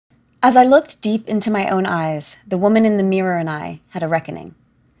As I looked deep into my own eyes, the woman in the mirror and I had a reckoning.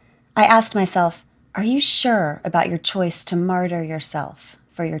 I asked myself, are you sure about your choice to martyr yourself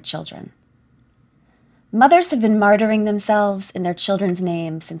for your children? Mothers have been martyring themselves in their children's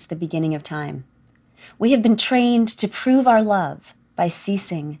name since the beginning of time. We have been trained to prove our love by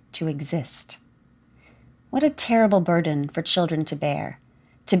ceasing to exist. What a terrible burden for children to bear,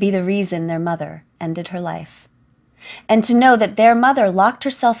 to be the reason their mother ended her life, and to know that their mother locked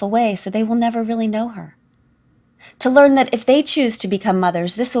herself away so they will never really know her. To learn that if they choose to become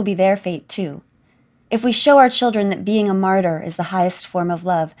mothers, this will be their fate too. If we show our children that being a martyr is the highest form of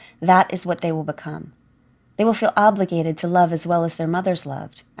love, that is what they will become. They will feel obligated to love as well as their mothers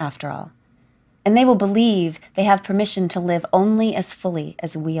loved, after all. And they will believe they have permission to live only as fully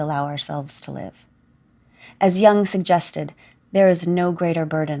as we allow ourselves to live. As Jung suggested, there is no greater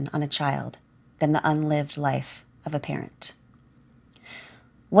burden on a child than the unlived life of a parent.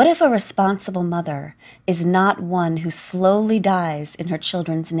 What if a responsible mother is not one who slowly dies in her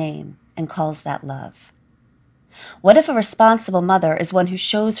children's name and calls that love? What if a responsible mother is one who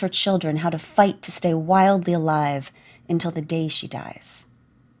shows her children how to fight to stay wildly alive until the day she dies?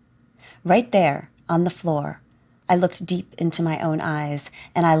 Right there, on the floor, I looked deep into my own eyes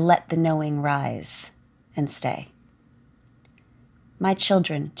and I let the knowing rise and stay. My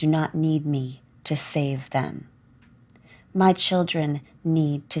children do not need me to save them. My children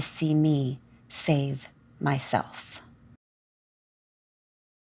need to see me save myself.